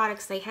 all the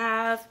products they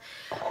have,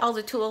 all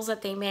the tools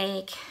that they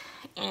make.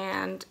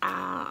 And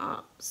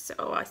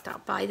so I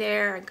stopped by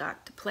there. I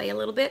got to play a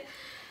little bit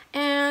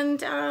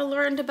and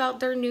learned about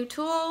their new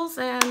tools,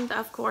 and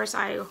of course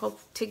I hope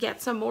to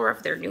get some more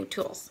of their new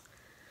tools.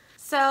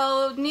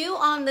 So new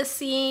on the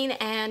scene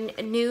and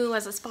new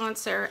as a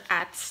sponsor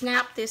at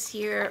Snap this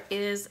year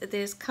is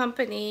this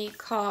company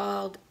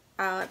called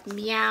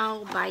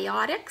Meow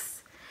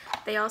Biotics.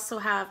 They also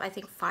have, I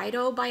think,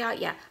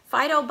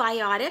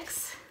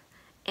 Phytobiotics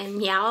and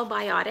Meow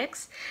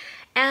Biotics.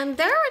 And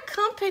they're a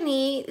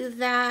company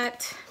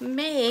that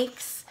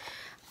makes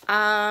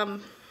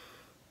cat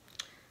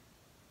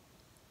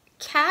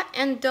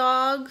and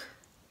dog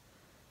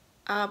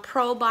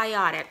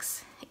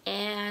probiotics.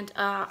 And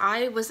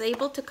I was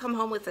able to come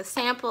home with a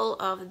sample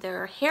of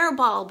their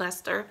hairball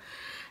buster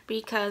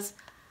because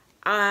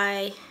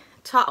I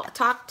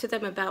talked to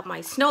them about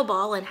my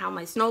snowball and how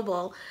my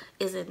snowball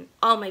is in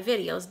all my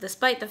videos,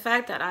 despite the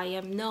fact that I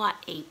am not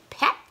a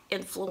pet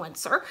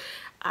influencer,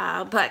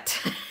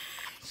 but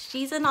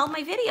she's in all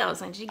my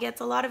videos and she gets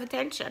a lot of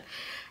attention,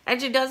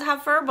 and she does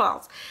have fur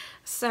balls.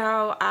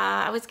 So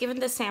I was given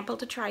this sample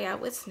to try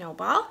out with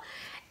Snowball,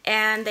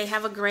 and they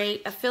have a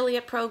great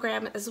affiliate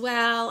program as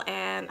well,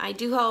 and I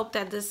do hope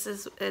that this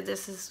is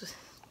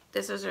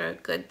a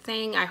good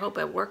thing. I hope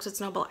it works with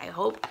Snowball. I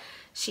hope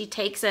she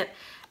takes it,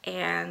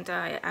 and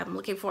I'm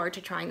looking forward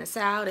to trying this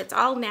out. It's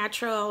all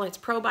natural. It's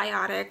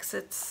probiotics.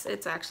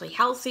 It's actually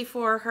healthy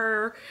for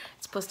her.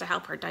 It's supposed to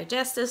help her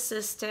digestive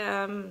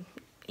system,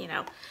 you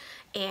know,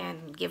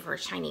 and give her a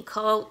shiny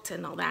coat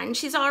and all that. And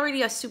she's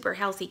already a super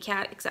healthy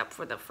cat except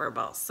for the fur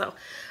balls. So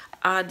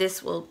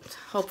this will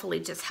hopefully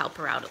just help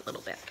her out a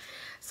little bit.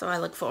 So I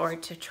look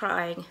forward to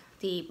trying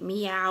the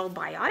Meow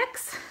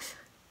Biotics,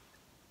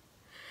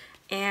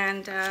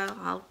 and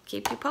I'll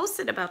keep you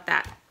posted about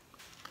that.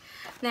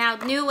 Now,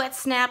 new at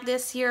Snap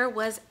this year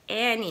was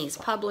Annie's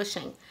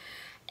Publishing.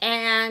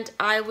 And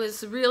I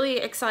was really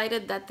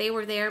excited that they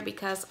were there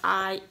because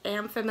I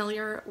am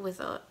familiar with,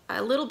 a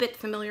little bit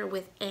familiar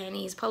with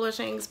Annie's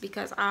Publishings,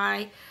 because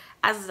I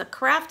as a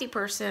crafty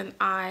person,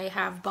 I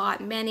have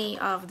bought many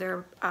of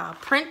their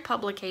print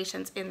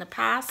publications in the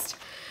past,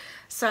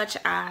 such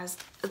as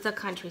The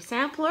Country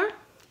Sampler,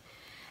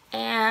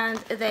 and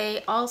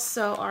they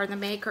also are the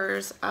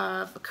makers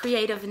of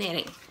Creative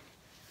Knitting.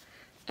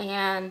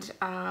 And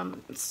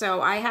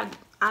so I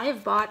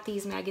have bought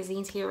these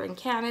magazines here in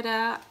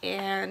Canada,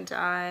 and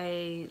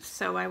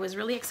so I was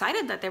really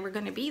excited that they were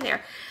going to be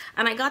there,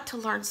 and I got to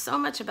learn so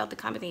much about the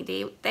company.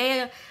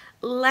 They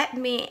let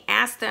me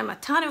ask them a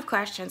ton of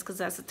questions because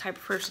that's the type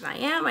of person I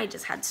am. I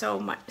just had so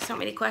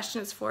many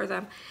questions for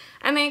them,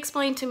 and they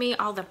explained to me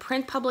all the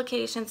print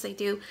publications they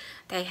do.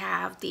 They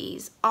have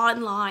these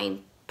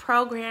online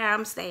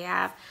programs. They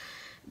have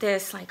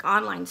this like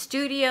online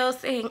studio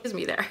thing. Excuse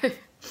me there.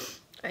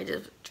 I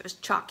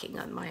just choking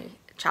on my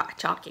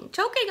choking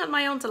on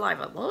my own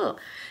saliva. Whoa.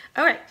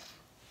 All right.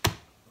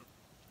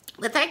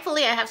 But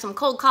thankfully I have some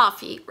cold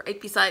coffee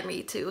right beside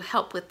me to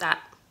help with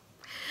that.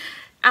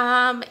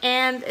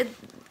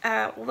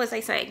 What was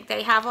I saying?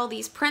 They have all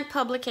these print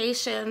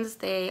publications.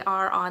 They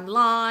are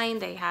online.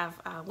 They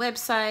have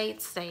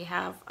websites. They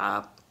have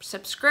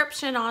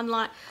subscription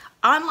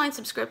online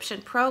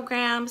subscription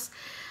programs.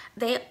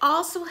 They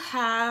also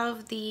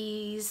have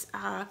these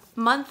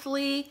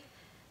monthly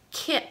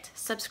kit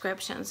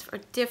subscriptions for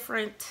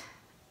different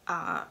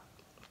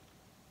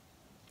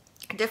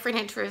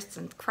interests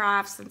and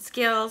crafts and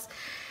skills,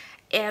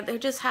 and they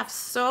just have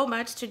so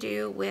much to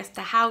do with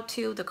the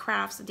how-to, the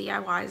crafts, the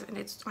DIYs,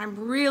 and I'm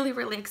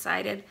really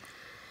excited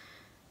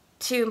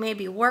to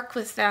maybe work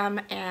with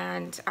them,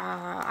 and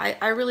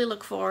I really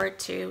look forward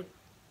to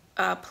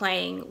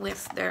working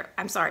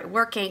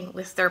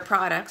with their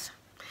products.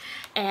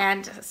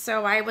 And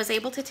so I was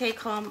able to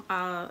take home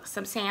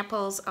some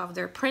samples of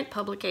their print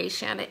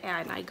publication,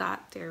 and I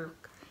got their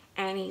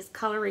Annie's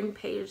Coloring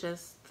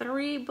Pages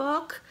 3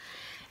 book,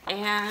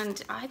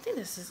 and I think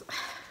this is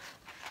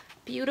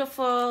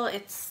beautiful.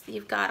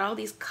 You've got all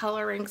these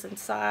colorings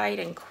inside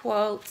and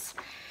quotes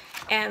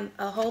and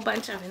a whole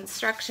bunch of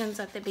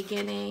instructions at the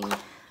beginning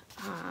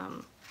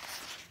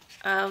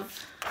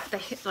of the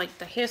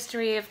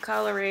history of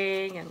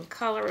coloring and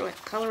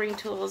what coloring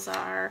tools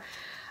are,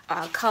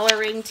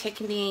 coloring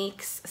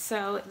techniques.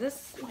 So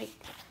this,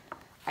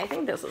 I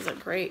think this is a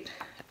great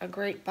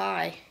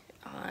buy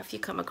if you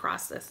come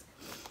across this.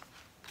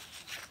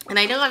 And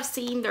I know I've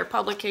seen their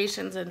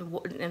publications in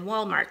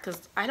Walmart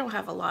because I don't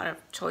have a lot of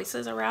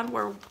choices around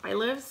where I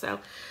live. So,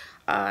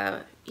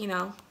 you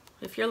know,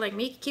 if you're like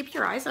me, keep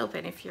your eyes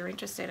open if you're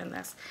interested in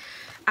this.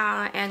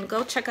 And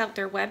go check out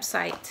their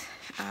website,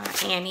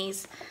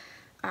 Annie's.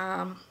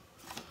 Annie's.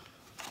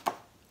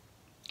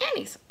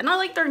 And I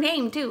like their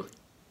name too.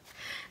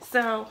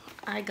 So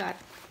I got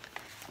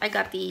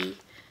the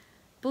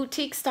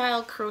boutique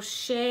style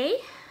crochet.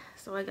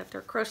 So I got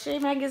their crochet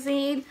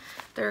magazine,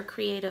 their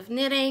creative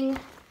knitting,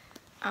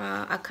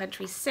 a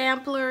country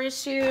sampler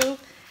issue,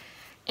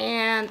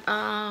 and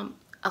a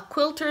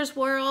Quilter's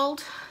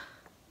World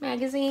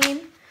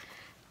magazine,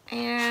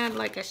 and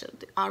like I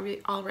said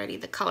already,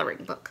 the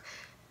coloring book.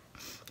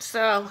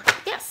 So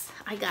yes,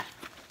 I got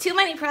too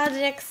many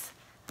projects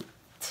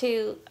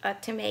to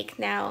make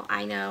now.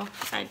 I know,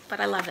 but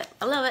I love it.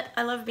 I love it.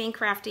 I love being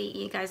crafty.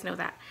 You guys know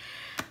that.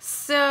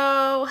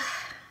 So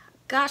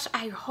gosh,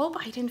 I hope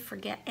I didn't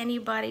forget any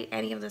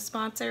of the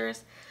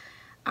sponsors.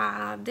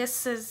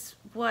 This is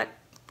what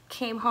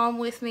came home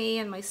with me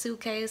in my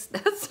suitcase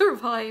that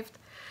survived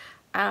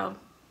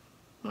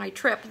my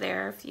trip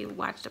there. If you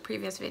watched a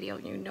previous video,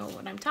 you know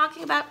what I'm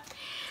talking about.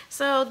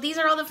 So these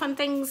are all the fun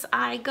things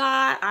I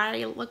got.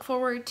 I look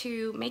forward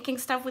to making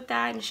stuff with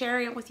that and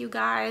sharing it with you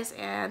guys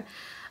and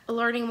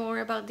learning more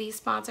about these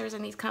sponsors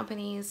and these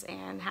companies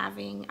and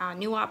having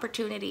new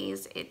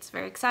opportunities. It's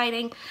very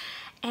exciting.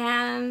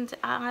 And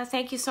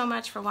thank you so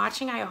much for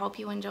watching. I hope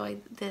you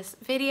enjoyed this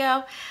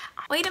video.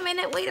 Wait a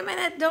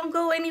minute, don't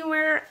go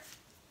anywhere.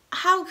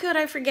 How could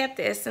I forget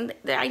this? And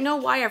I know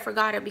why I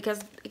forgot it,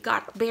 because it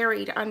got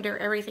buried under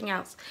everything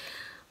else.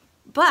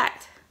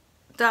 But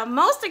the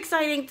most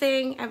exciting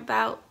thing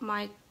about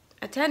my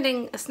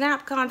attending a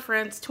Snap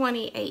Conference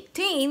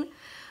 2018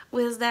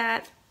 was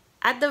that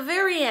at the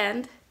very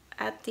end,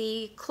 at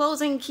the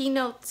closing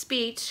keynote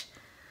speech,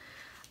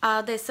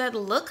 they said,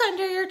 look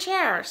under your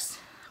chairs.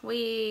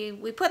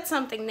 We put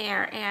something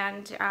there,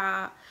 and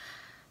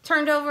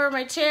turned over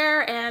my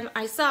chair and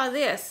I saw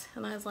this,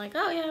 and I was like,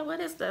 oh yeah, what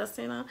is this,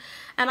 you know?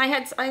 And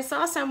I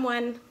saw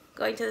someone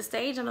going to the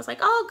stage, and I was like,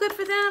 oh, good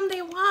for them,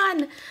 they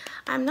won.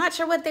 I'm not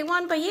sure what they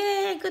won, but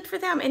yay, good for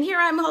them. And here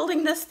I'm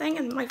holding this thing,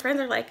 and my friends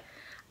are like,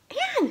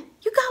 Ann,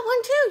 you got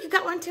one too, you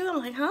got one too. I'm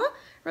like, huh?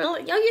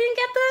 Really? Oh, you didn't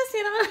get this,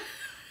 you know?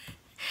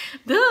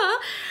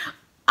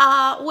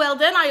 Duh. Well,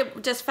 then I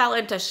just fell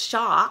into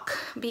shock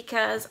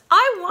because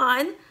I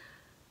won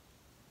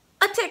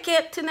a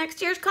ticket to next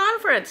year's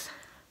conference.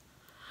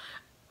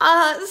 So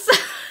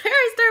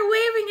I started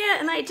waving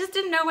it, and I just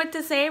didn't know what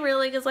to say,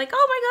 really. It was like,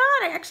 oh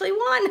my God, I actually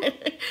won.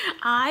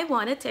 I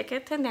won a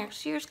ticket to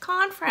next year's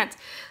conference.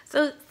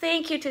 So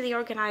thank you to the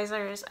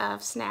organizers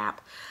of Snap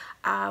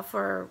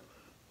for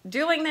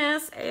doing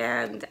this,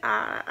 and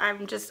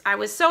I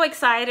was so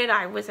excited.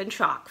 I was in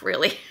shock,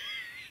 really,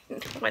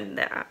 when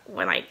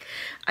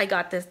I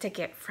got this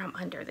ticket from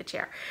under the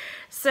chair.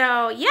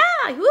 So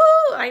yeah,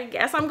 woo, I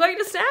guess I'm going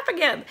to snap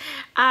again.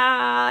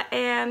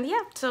 And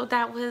yeah, so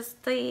that was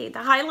the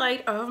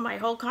highlight of my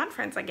whole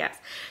conference, I guess.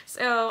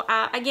 So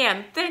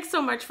again, thanks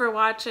so much for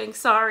watching.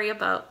 Sorry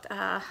about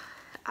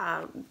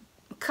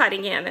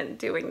cutting in and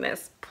doing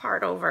this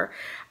part over,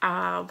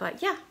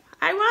 but yeah,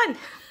 I won.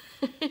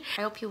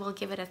 I hope you will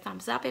give it a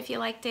thumbs up if you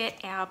liked it.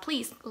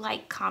 Please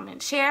like,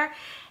 comment, share.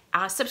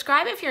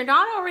 Subscribe if you're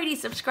not already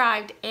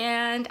subscribed,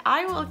 and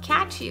I will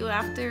catch you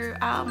after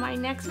my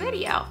next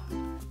video.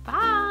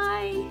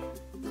 Bye!